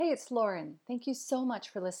Hey, it's Lauren. Thank you so much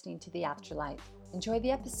for listening to The Afterlife. Enjoy the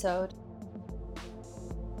episode.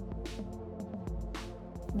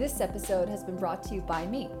 This episode has been brought to you by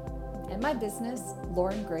me and my business,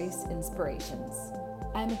 Lauren Grace Inspirations.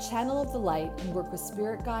 I am a channel of the light and work with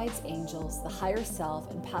spirit guides, angels, the higher self,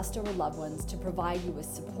 and passed over loved ones to provide you with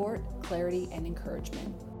support, clarity, and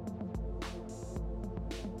encouragement.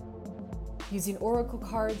 Using oracle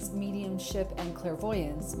cards, mediumship, and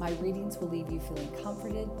clairvoyance, my readings will leave you feeling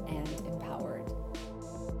comforted and empowered.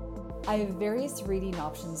 I have various reading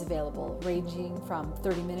options available, ranging from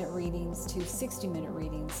 30-minute readings to 60-minute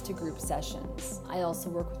readings to group sessions. I also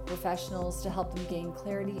work with professionals to help them gain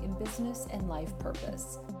clarity in business and life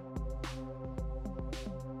purpose.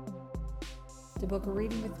 To book a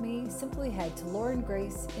reading with me, simply head to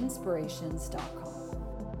laurengraceinspirations.com.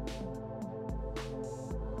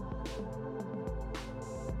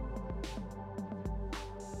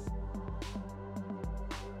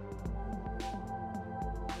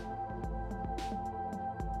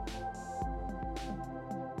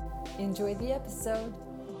 Enjoy the episode.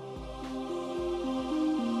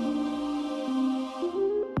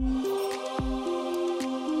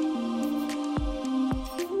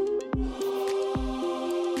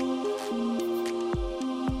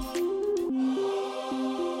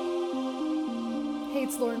 Hey,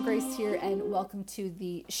 it's Lauren Grace here, and welcome to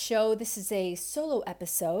the show. This is a solo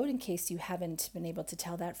episode, in case you haven't been able to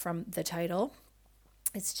tell that from the title.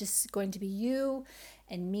 It's just going to be you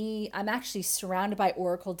and me. I'm actually surrounded by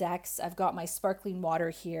oracle decks. I've got my sparkling water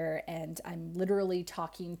here, and I'm literally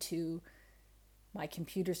talking to my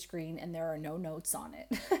computer screen, and there are no notes on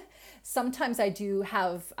it. Sometimes I do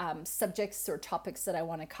have subjects or topics that I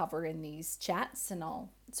want to cover in these chats, and I'll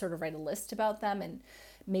sort of write a list about them and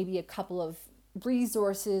maybe a couple of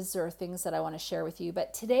resources or things that I want to share with you.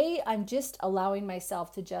 But today I'm just allowing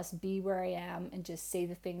myself to just be where I am and just say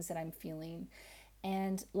the things that I'm feeling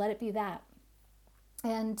and let it be that.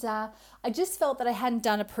 And I just felt that I hadn't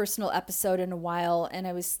done a personal episode in a while, and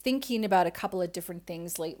I was thinking about a couple of different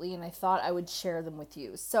things lately, and I thought I would share them with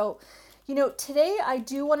you. So, today I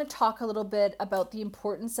do want to talk a little bit about the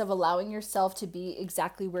importance of allowing yourself to be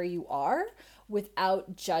exactly where you are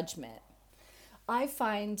without judgment. I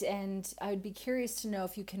find, and I would be curious to know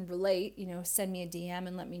if you can relate, send me a DM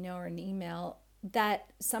and let me know, or an email,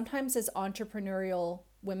 that sometimes as entrepreneurial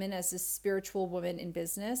women, as a spiritual woman in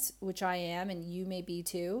business, which I am and you may be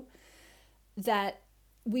too, that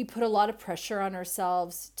we put a lot of pressure on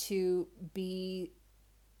ourselves to be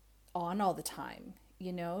on all the time,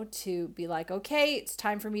 to be like, okay, it's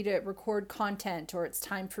time for me to record content, or it's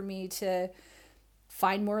time for me to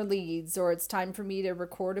find more leads, or it's time for me to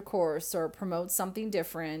record a course or promote something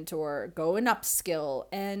different or go and upskill.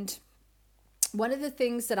 And one of the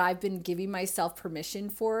things that I've been giving myself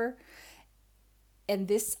permission for, and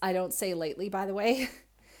this I don't say lately, by the way,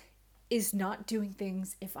 is not doing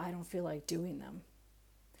things if I don't feel like doing them.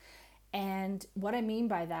 And what I mean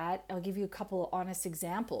by that, I'll give you a couple of honest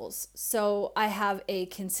examples. So I have a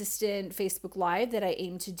consistent Facebook Live that I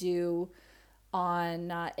aim to do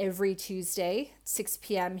on every Tuesday, 6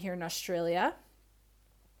 p.m. here in Australia.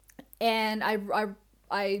 And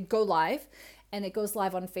I go live, and it goes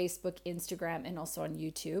live on Facebook, Instagram, and also on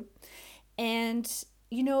YouTube. And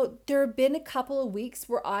there have been a couple of weeks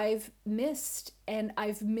where I've missed, and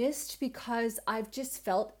I've missed because I've just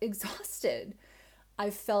felt exhausted.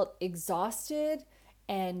 I've felt exhausted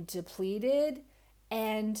and depleted,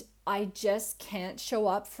 and I just can't show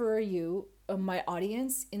up for you, my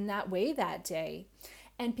audience, in that way that day.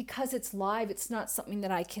 And because it's live, it's not something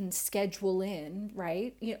that I can schedule in,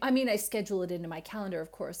 right? I schedule it into my calendar,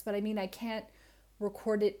 of course, but I can't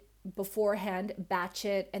record it beforehand, batch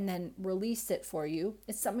it, and then release it for you.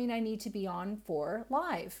 It's something I need to be on for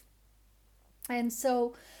live. And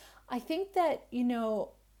so I think that,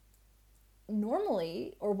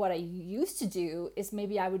 normally, or what I used to do, is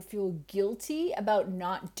maybe I would feel guilty about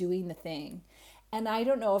not doing the thing. And I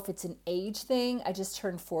don't know if it's an age thing. I just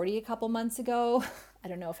turned 40 a couple months ago. I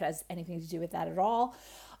don't know if it has anything to do with that at all.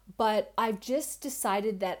 But I've just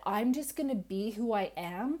decided that I'm just going to be who I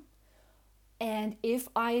am. And if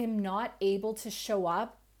I am not able to show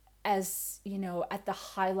up as, at the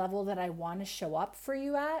high level that I want to show up for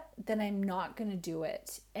you at, then I'm not going to do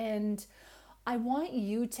it. And I want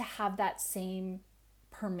you to have that same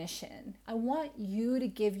permission. I want you to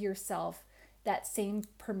give yourself that same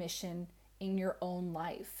permission in your own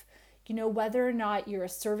life. Whether or not you're a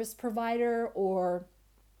service provider, or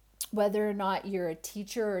whether or not you're a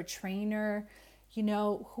teacher or a trainer,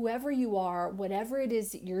 whoever you are, whatever it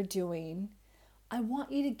is that you're doing, I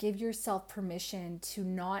want you to give yourself permission to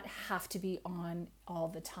not have to be on all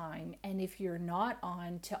the time. And if you're not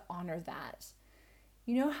on, to honor that.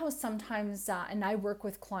 You know how sometimes, and I work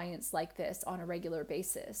with clients like this on a regular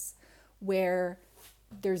basis, where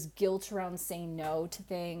there's guilt around saying no to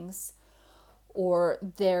things, or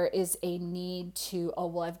there is a need to, oh,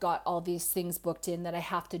 well, I've got all these things booked in that I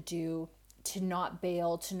have to do, to not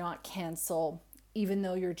bail, to not cancel, even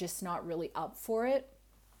though you're just not really up for it.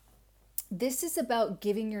 This is about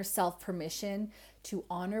giving yourself permission to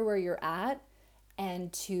honor where you're at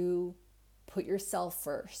and to put yourself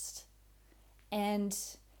first. And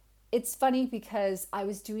it's funny because I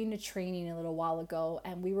was doing a training a little while ago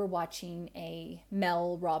and we were watching a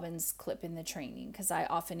Mel Robbins clip in the training, because I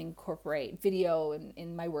often incorporate video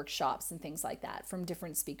in my workshops and things like that from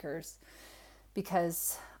different speakers,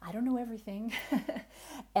 because I don't know everything.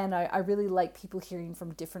 And I really like people hearing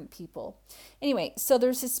from different people. Anyway, so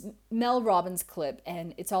there's this Mel Robbins clip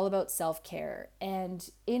and it's all about self-care. And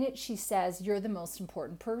in it, she says, you're the most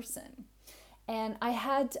important person. And I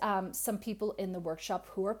had some people in the workshop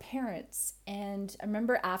who are parents. And I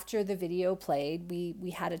remember after the video played,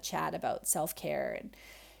 we had a chat about self-care. And,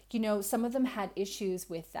 you know, some of them had issues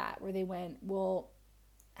with that, where they went, well,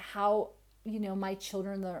 how, you know, my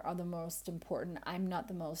children are the most important. I'm not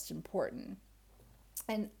the most important.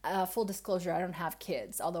 And full disclosure, I don't have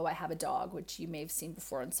kids, although I have a dog, which you may have seen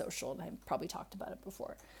before on social, and I've probably talked about it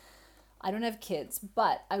before. I don't have kids,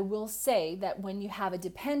 but I will say that when you have a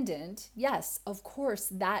dependent, yes, of course,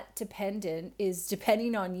 that dependent is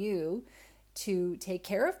depending on you to take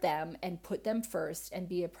care of them and put them first and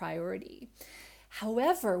be a priority.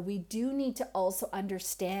 However, we do need to also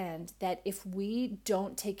understand that if we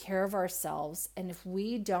don't take care of ourselves, and if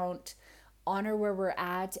we don't honor where we're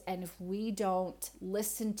at, and if we don't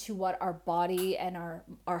listen to what our body and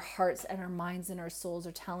our hearts and our minds and our souls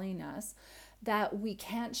are telling us, that we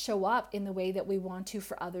can't show up in the way that we want to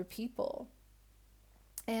for other people.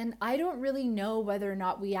 And I don't really know whether or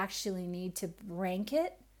not we actually need to rank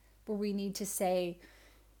it, where we need to say,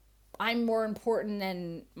 I'm more important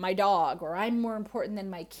than my dog, or I'm more important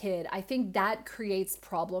than my kid. I think that creates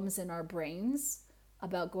problems in our brains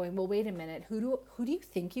about going, well, wait a minute, who do you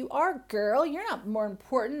think you are, girl? You're not more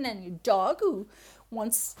important than your dog who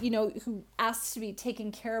wants, you know, who asks to be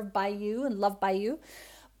taken care of by you and loved by you.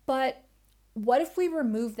 But what if we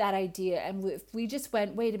remove that idea and if we just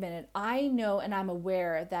went, wait a minute, I know and I'm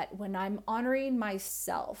aware that when I'm honoring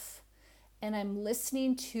myself and I'm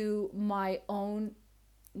listening to my own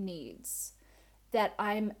needs, that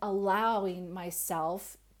I'm allowing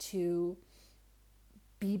myself to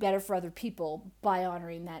be better for other people by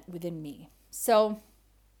honoring that within me. So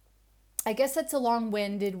I guess that's a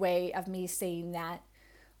long-winded way of me saying that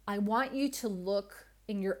I want you to look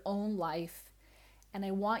in your own life, and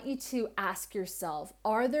I want you to ask yourself,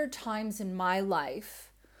 are there times in my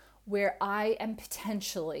life where I am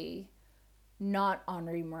potentially not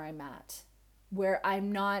honoring where I'm at, where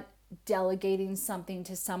I'm not delegating something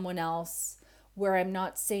to someone else, where I'm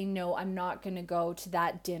not saying, no, I'm not going to go to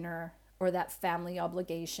that dinner or that family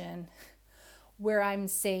obligation, where I'm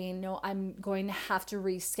saying, no, I'm going to have to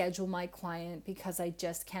reschedule my client because I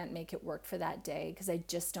just can't make it work for that day because I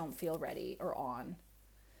just don't feel ready or on.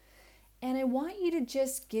 And I want you to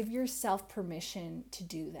just give yourself permission to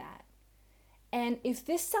do that. And if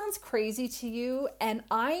this sounds crazy to you, and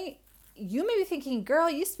you may be thinking,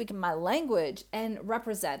 girl, you speak my language, and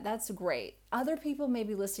represent, that's great. Other people may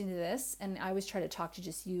be listening to this, and I always try to talk to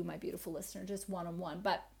just you, my beautiful listener, just one-on-one.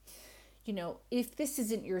 But, you know, if this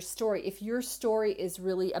isn't your story, if your story is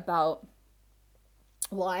really about,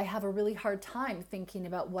 well, I have a really hard time thinking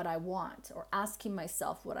about what I want, or asking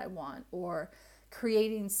myself what I want, or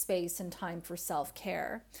creating space and time for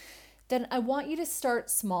self-care, then I want you to start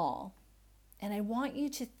small. And I want you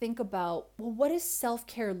to think about, well, what does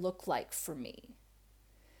self-care look like for me?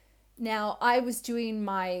 Now, I was doing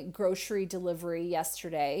my grocery delivery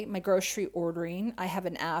yesterday, my grocery ordering. I have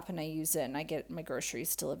an app and I use it and I get my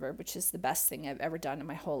groceries delivered, which is the best thing I've ever done in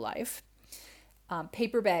my whole life.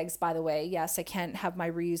 Paper bags, by the way. Yes, I can't have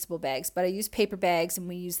my reusable bags, but I use paper bags and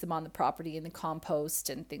we use them on the property in the compost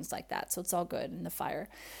and things like that. So it's all good in the fire.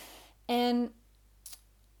 And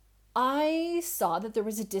I saw that there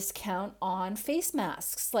was a discount on face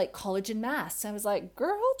masks, like collagen masks. I was like,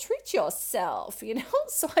 girl, treat yourself, you know?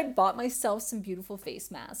 So I bought myself some beautiful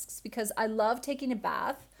face masks because I love taking a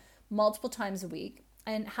bath multiple times a week,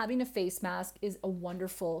 and having a face mask is a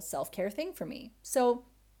wonderful self-care thing for me. So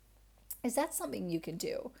is that something you can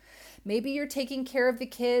do? Maybe you're taking care of the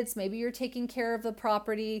kids. Maybe you're taking care of the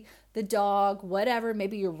property, the dog, whatever.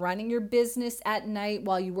 Maybe you're running your business at night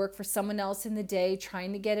while you work for someone else in the day,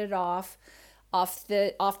 trying to get it off. off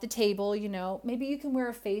the table, maybe you can wear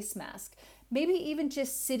a face mask. Maybe even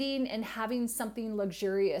just sitting and having something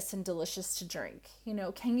luxurious and delicious to drink.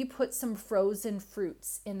 Can you put some frozen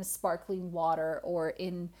fruits in the sparkling water or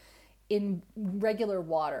in regular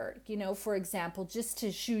water, for example, just to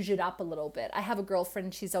zhuzh it up a little bit. I have a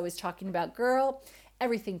girlfriend, she's always talking about, girl,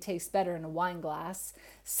 everything tastes better in a wine glass.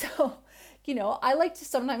 So, I like to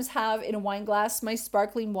sometimes have in a wine glass my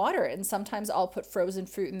sparkling water, and sometimes I'll put frozen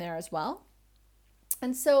fruit in there as well.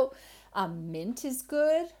 And so mint is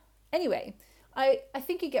good. Anyway, I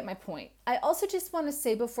think you get my point. I also just want to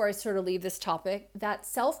say before I sort of leave this topic that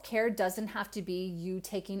self-care doesn't have to be you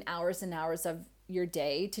taking hours and hours of your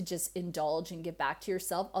day to just indulge and get back to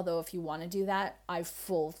yourself. Although if you want to do that, I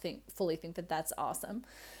fully think that that's awesome.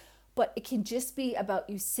 But it can just be about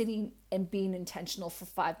you sitting and being intentional for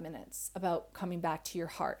 5 minutes about coming back to your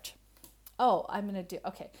heart. Oh,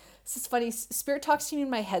 okay. This is funny. Spirit talks to me in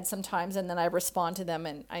my head sometimes and then I respond to them,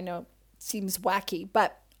 and I know it seems wacky,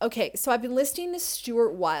 but okay. So I've been listening to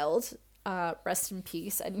Stuart Wilde, rest in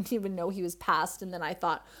peace. I didn't even know he was passed. And then I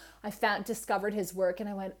thought, discovered his work and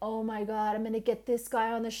I went, oh my God, I'm going to get this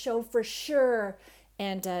guy on the show for sure.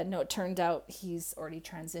 And no, it turned out he's already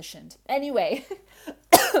transitioned. Anyway,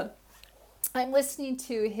 I'm listening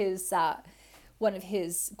to his one of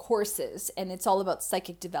his courses, and it's all about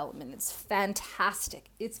psychic development. It's fantastic.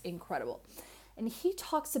 It's incredible. And he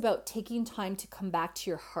talks about taking time to come back to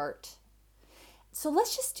your heart. So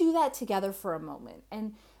let's just do that together for a moment.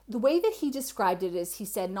 And the way that he described it is, he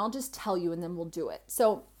said, and I'll just tell you and then we'll do it.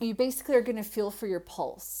 So you basically are going to feel for your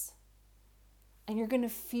pulse, and you're going to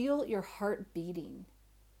feel your heart beating.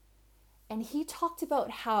 And he talked about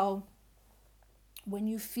how when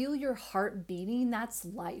you feel your heart beating, that's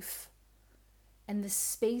life. And the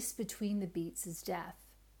space between the beats is death.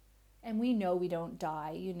 And we know we don't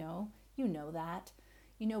die, you know that.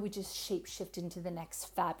 We just shapeshift into the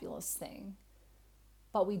next fabulous thing.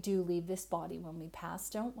 But we do leave this body when we pass,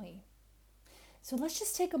 don't we? So let's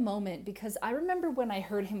just take a moment, because I remember when I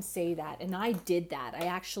heard him say that, and I did that. I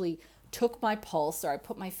actually took my pulse, or I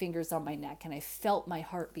put my fingers on my neck, and I felt my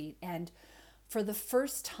heartbeat. And for the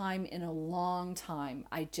first time in a long time,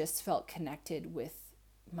 I just felt connected with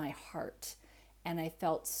my heart. And I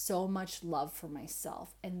felt so much love for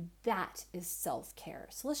myself. And that is self-care.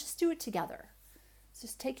 So let's just do it together. So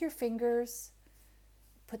just take your fingers,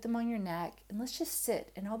 put them on your neck, and let's just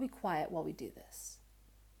sit, and I'll be quiet while we do this.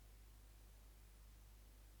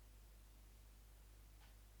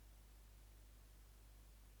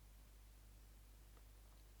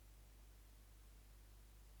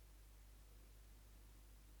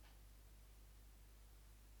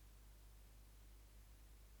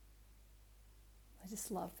 I just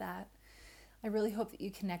love that. I really hope that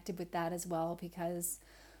you connected with that as well, because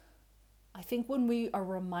I think when we are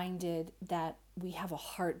reminded that we have a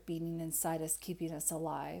heart beating inside us, keeping us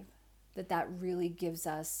alive, that really gives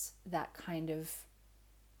us that kind of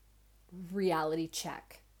reality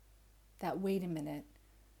check. That, wait a minute,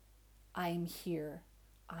 I am here,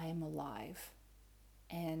 I am alive.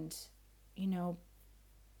 And,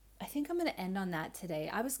 I think I'm going to end on that today.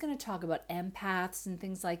 I was going to talk about empaths and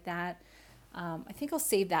things like that. I think I'll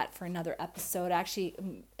save that for another episode. Actually,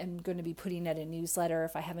 I'm going to be putting out a newsletter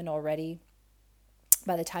if I haven't already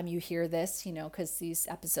by the time you hear this, because these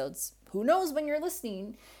episodes, who knows when you're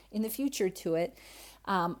listening in the future to it,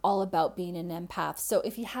 all about being an empath. So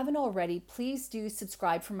if you haven't already, please do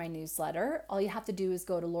subscribe for my newsletter. All you have to do is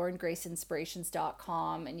go to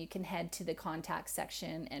laurengraceinspirations.com, and you can head to the contact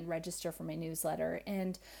section and register for my newsletter.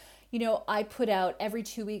 And I put out every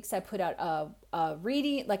 2 weeks, I put out a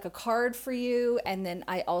reading, like a card for you. And then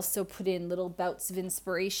I also put in little bouts of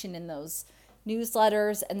inspiration in those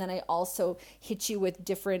newsletters. And then I also hit you with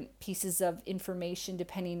different pieces of information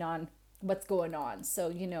depending on what's going on. So,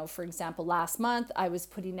 for example, last month I was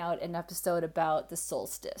putting out an episode about the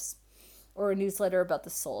solstice, or a newsletter about the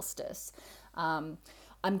solstice.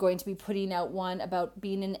 I'm going to be putting out one about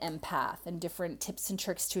being an empath and different tips and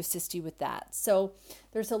tricks to assist you with that. So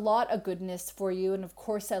there's a lot of goodness for you. And of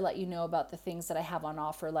course, I let you know about the things that I have on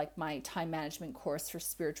offer, like my time management course for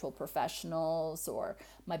spiritual professionals, or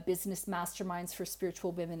my business masterminds for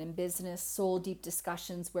spiritual women in business, soul deep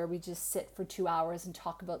discussions where we just sit for 2 hours and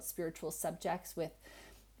talk about spiritual subjects with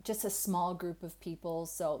just a small group of people.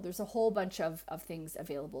 So there's a whole bunch of things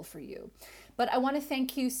available for you. But I want to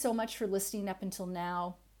thank you so much for listening up until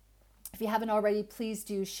now. If you haven't already, please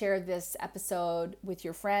do share this episode with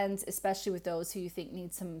your friends, especially with those who you think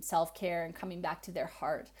need some self-care and coming back to their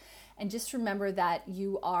heart. And just remember that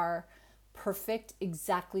you are perfect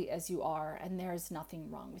exactly as you are, and there's nothing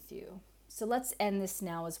wrong with you. So let's end this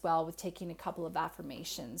now as well with taking a couple of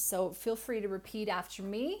affirmations. So feel free to repeat after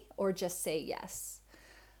me or just say yes.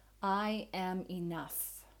 I am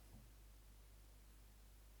enough.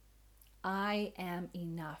 I am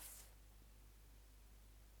enough.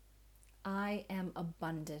 I am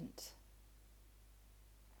abundant.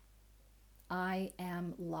 I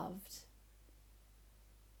am loved.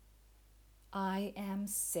 I am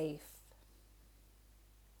safe.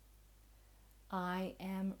 I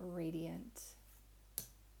am radiant.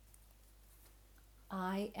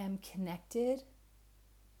 I am connected.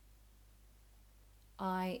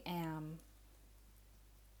 I am.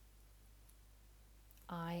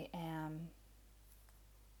 I am.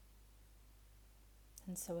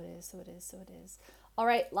 And so it is, so it is, so it is. All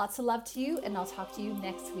right, lots of love to you, and I'll talk to you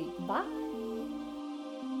next week. Bye.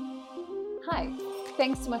 Hi,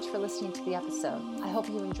 thanks so much for listening to the episode. I hope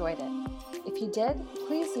you enjoyed it. If you did,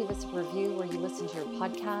 please leave us a review where you listen to your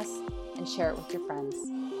podcast and share it with your friends.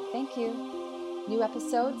 Thank you. New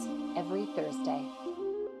episodes every Thursday.